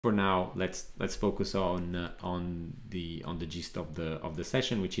For now, let's focus on the gist of the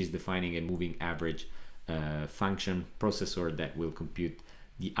session, which is defining a moving average function processor that will compute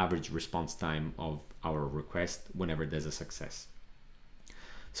the average response time of our request whenever there's a success.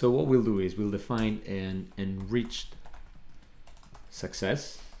 So what we'll do is we'll define an enriched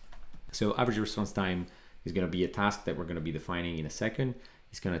success. So average response time is going to be a task that we're going to be defining in a second.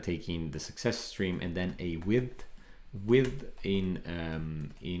 It's going to take in the success stream and then a width in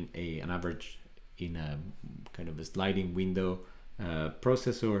an average in a kind of a sliding window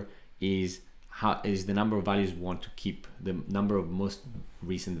processor is the number of values we want to keep, the number of most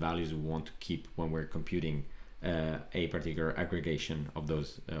recent values we want to keep when we're computing a particular aggregation of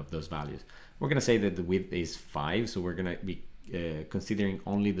those values. We're going to say that the width is 5, so we're going to be considering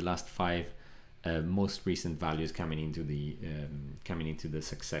only the last 5 most recent values coming into the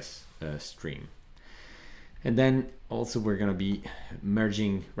success stream. And then also we're going to be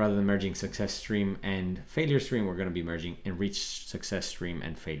merging, rather than merging success stream and failure stream, we're going to be merging enriched success stream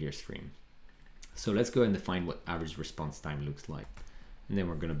and failure stream. So let's go and define what average response time looks like. And then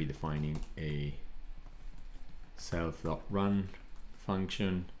we're going to be defining a self.run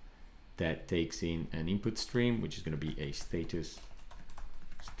function that takes in an input stream, which is going to be a status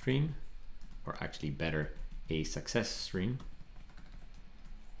stream, or actually better, a success stream.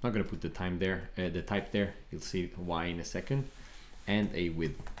 I'm not going to put the time there, the type there. You'll see why in a second. And a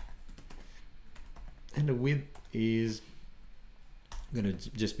width. And the width is going to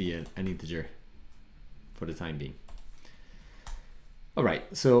just be an integer for the time being. All right,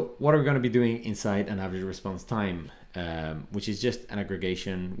 so what are we going to be doing inside an average response time, which is just an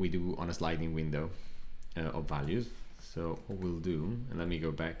aggregation we do on a sliding window of values. So what we'll do, and let me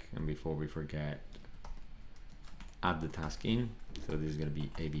go back, and before we forget, add the task in. So this is going to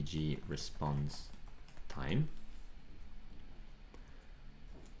be avg response time.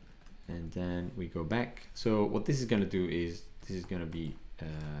 And then we go back. So what this is going to do is this is going to be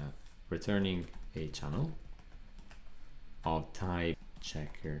returning a channel of type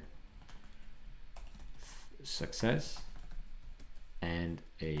checker success and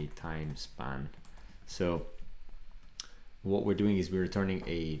a time span. So what we're doing is we're returning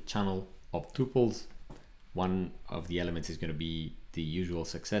a channel of tuples. One of the elements is going to be the usual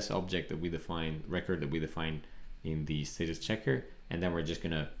success object that we define, record that we define in the status checker, and then we're just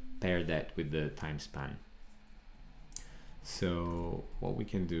going to pair that with the time span. So what we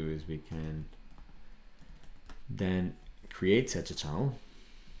can do is we can then create such a channel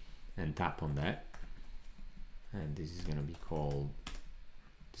and tap on that, and this is going to be called,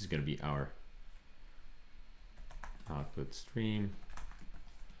 this is going to be our output stream.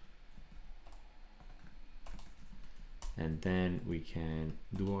 And then we can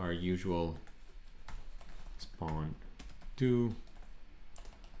do our usual spawn do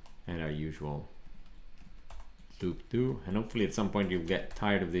and our usual loop do, and hopefully at some point you'll get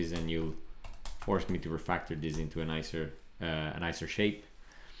tired of this and you'll force me to refactor this into a nicer shape.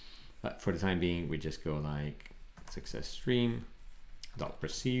 But for the time being, we just go like success stream dot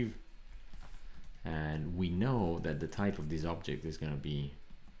receive, and we know that the type of this object is going to be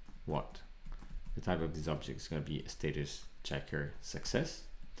what? The type of this object is going to be a status checker success.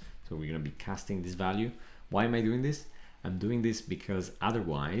 So we're going to be casting this value. Why am I doing this? I'm doing this because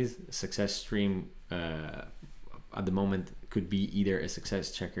otherwise success stream at the moment could be either a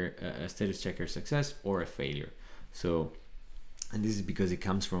success checker, a status checker success, or a failure. So, and this is because it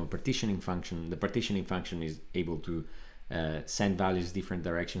comes from a partitioning function. The partitioning function is able to send values different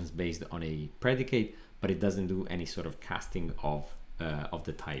directions based on a predicate, but it doesn't do any sort of casting of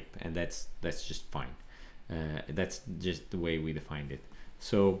the type, and that's just fine. That's just the way we defined it.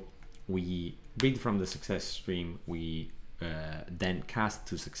 So we read from the success stream, we then cast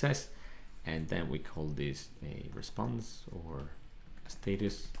to success, and then we call this a response or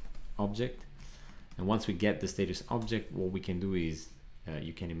status object. And once we get the status object, what we can do is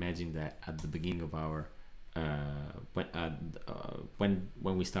you can imagine that at the beginning of our when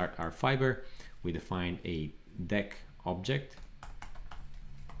we start our fiber, we define a deck object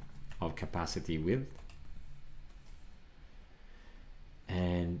of capacity width,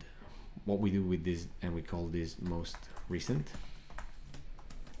 and what we do with this, and we call this most recent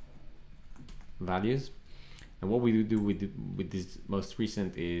values. And what we do with this most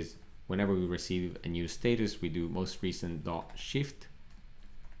recent is whenever we receive a new status, we do most recent dot shift,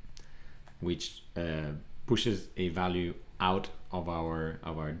 which pushes a value out of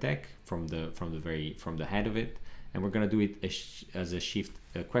our deck from the head of it, and we're going to do it as a shift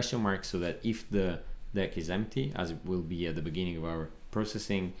question mark, so that if the deck is empty, as it will be at the beginning of our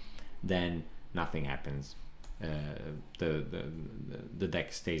processing, then nothing happens. the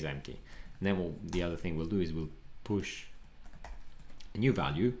deck stays empty. And then the other thing we'll do is we'll push a new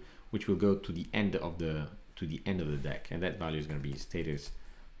value, which will go to the end of the deck, and that value is going to be status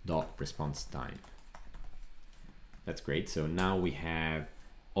dot response time. That's great. So now we have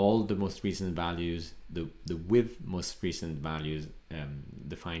all the most recent values, the with most recent values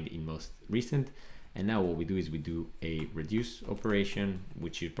defined in most recent. And now what we do is we do a reduce operation,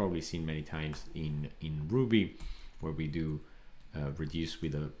 which you've probably seen many times in Ruby, where we do reduce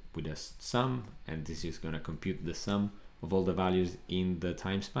with a sum, and this is going to compute the sum of all the values in the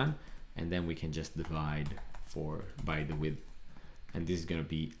time span, and then we can just divide by the width, and this is going to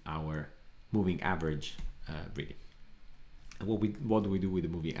be our moving average really. And what do we do with the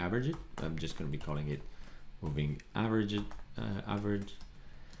moving average? I'm just going to be calling it moving average average,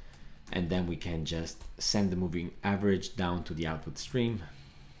 and then we can just send the moving average down to the output stream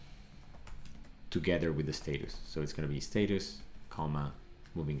together with the status. So it's going to be status comma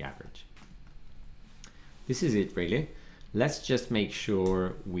moving average. This is it really. Let's just make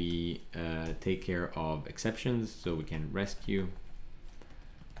sure we take care of exceptions, so we can rescue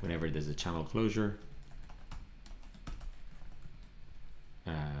whenever there's a channel closure.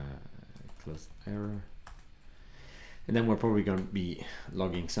 Close error. And then we're probably going to be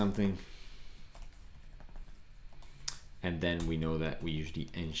logging something. And then we know that we usually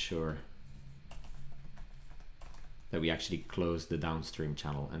ensure that we actually close the downstream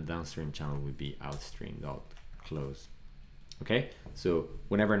channel, and downstream channel would be outstream.close. Okay, so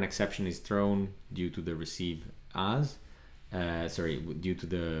whenever an exception is thrown due to the receive as, due to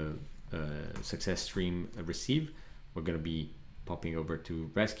the success stream receive, we're going to be popping over to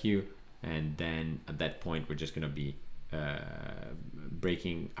rescue, and then at that point we're just going to be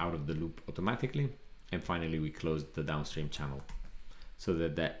breaking out of the loop automatically, and finally we close the downstream channel so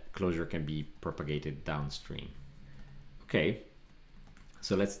that that closure can be propagated downstream. Okay,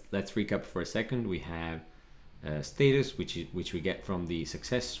 so let's recap for a second. We have status, which we get from the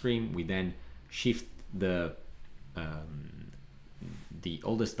success stream. We then shift the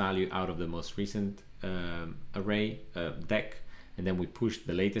oldest value out of the most recent array deck, and then we push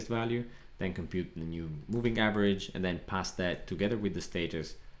the latest value, then compute the new moving average, and then pass that together with the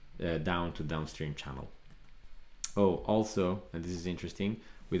status down to downstream channel. Oh, also, and this is interesting,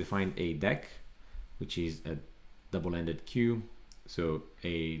 we defined a deck, which is a double-ended queue, so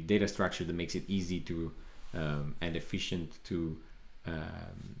a data structure that makes it easy to and efficient to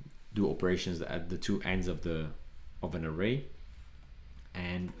do operations at the two ends of an array.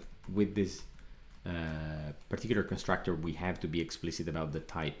 And with this particular constructor, we have to be explicit about the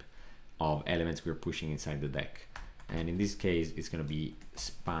type of elements we're pushing inside the deck, and in this case it's going to be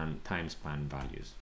time span values.